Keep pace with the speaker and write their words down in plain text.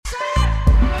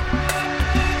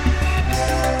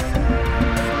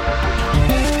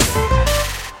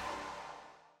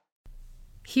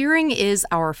Hearing is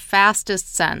our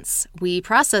fastest sense. We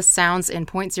process sounds in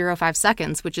 0.05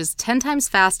 seconds, which is 10 times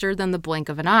faster than the blink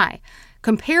of an eye.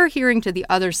 Compare hearing to the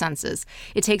other senses.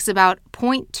 It takes about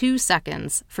 0.2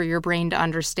 seconds for your brain to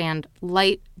understand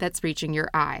light that's reaching your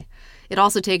eye. It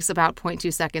also takes about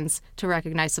 0.2 seconds to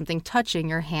recognize something touching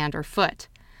your hand or foot.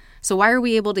 So why are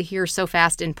we able to hear so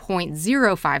fast in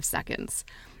 0.05 seconds?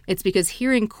 It's because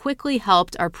hearing quickly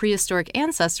helped our prehistoric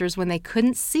ancestors when they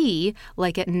couldn't see,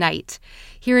 like at night.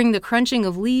 Hearing the crunching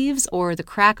of leaves or the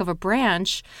crack of a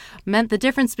branch meant the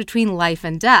difference between life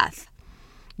and death.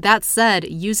 That said,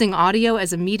 using audio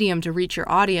as a medium to reach your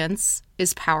audience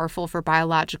is powerful for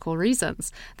biological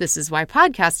reasons. This is why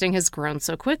podcasting has grown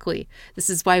so quickly. This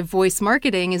is why voice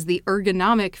marketing is the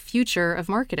ergonomic future of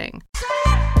marketing.